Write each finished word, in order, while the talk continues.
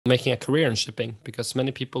making a career in shipping, because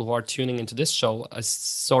many people who are tuning into this show are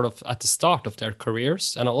sort of at the start of their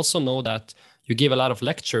careers. And I also know that you give a lot of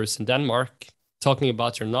lectures in Denmark talking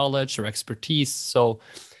about your knowledge or expertise. So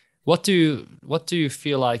what do you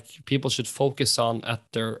feel like people should focus on at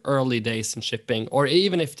their early days in shipping, or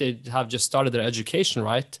even if they have just started their education,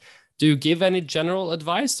 right? Do you give any general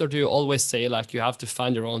advice, or do you always say like you have to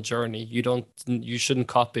find your own journey? You shouldn't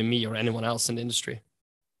copy me or anyone else in the industry?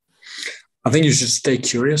 I think you should stay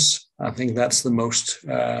curious. I think that's the most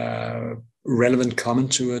relevant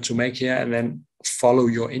comment to make here, and then follow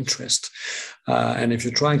your interest. And if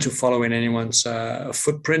you're trying to follow in anyone's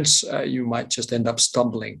footprints, you might just end up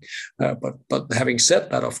stumbling. But having said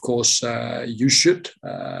that, of course, you should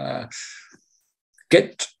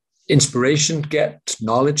get inspiration, get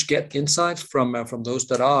knowledge, get insights from those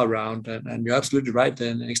that are around, and you're absolutely right.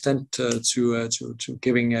 Then extend to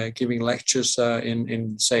giving lectures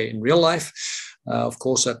in real life. Of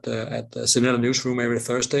course, at the Senella newsroom every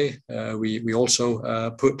Thursday, we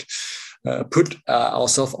also put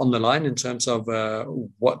ourselves on the line in terms of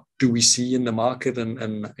what do we see in the market,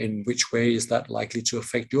 and in which way is that likely to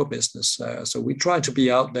affect your business. So we try to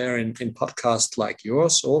be out there in podcasts like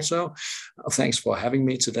yours also. Thanks for having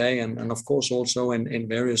me today, and of course also in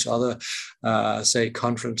various other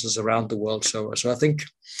conferences around the world. So I think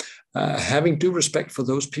having due respect for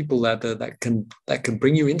those people that can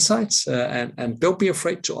bring you insights, and don't be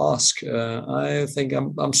afraid to ask. I think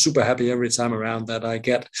I'm super happy every time around that I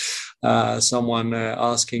get someone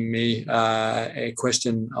asking me a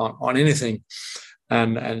question on anything,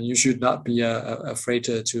 and you should not be afraid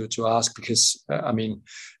to ask, because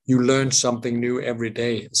you learn something new every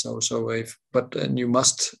day. But you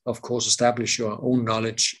must of course establish your own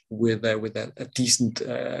knowledge with a decent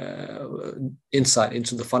insight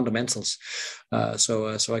into the fundamentals.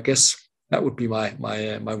 So I guess that would be my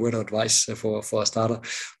word of advice for a starter.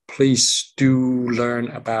 Please do learn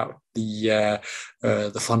about the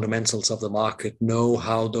fundamentals of the market. Know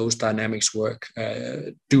how those dynamics work.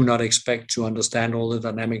 Do not expect to understand all the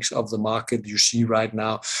dynamics of the market you see right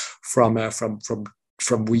now from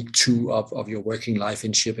week 2 of your working life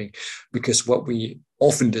in shipping, because what we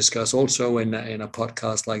often discuss also in a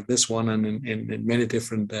podcast like this one, and in many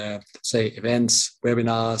different events,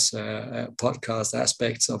 webinars, podcast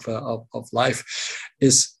aspects of life,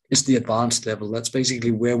 is the advanced level. That's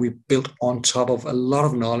basically where we built on top of a lot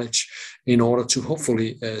of knowledge in order to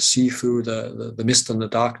hopefully see through the mist and the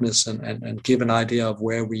darkness, and give an idea of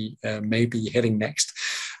where we may be heading next.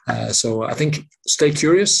 So I think stay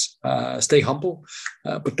curious, stay humble,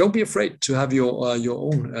 but don't be afraid to have your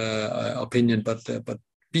own opinion. But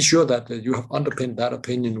be sure that you have underpinned that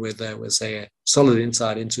opinion with a solid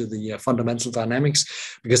insight into the fundamental dynamics,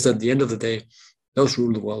 because at the end of the day, those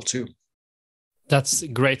rule the world too. That's a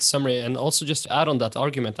great summary. And also just to add on that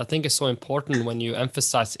argument, I think it's so important when you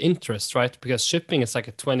emphasize interest, right? Because shipping is like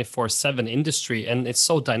a 24/7 industry, and it's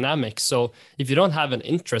so dynamic. So if you don't have an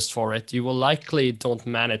interest for it, you will likely don't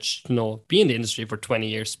manage, be in the industry for 20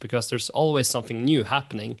 years, because there's always something new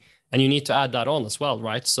happening, and you need to add that on as well,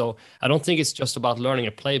 right? So I don't think it's just about learning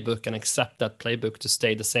a playbook and accept that playbook to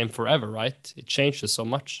stay the same forever, right? It changes so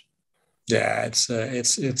much. Yeah,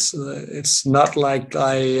 it's not like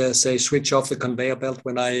I say switch off the conveyor belt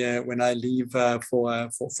when I leave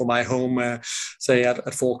for my home, say at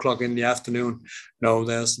 4:00 in the afternoon. No,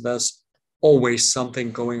 there's always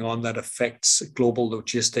something going on that affects global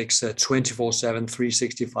logistics 24/7,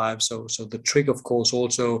 365. So the trick, of course,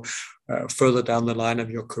 also further down the line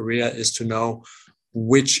of your career, is to know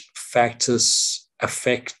which factors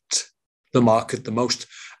affect the market the most,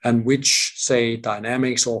 and which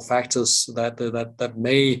dynamics or factors that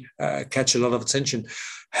may catch a lot of attention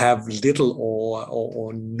have little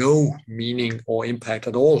or no meaning or impact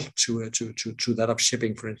at all to that of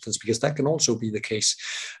shipping, for instance, because that can also be the case.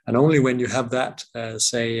 And only when you have that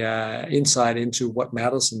insight into what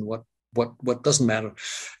matters and what doesn't matter,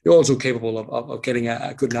 you're also capable of getting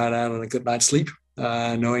a good night out and a good night's sleep.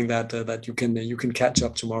 Knowing that you can catch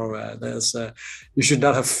up tomorrow. You should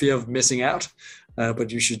not have fear of missing out,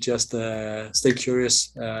 but you should just stay curious,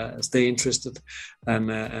 stay interested, and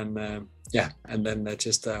then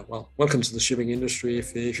welcome to the shipping industry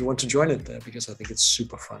if you want to join it, because I think it's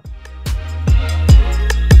super fun.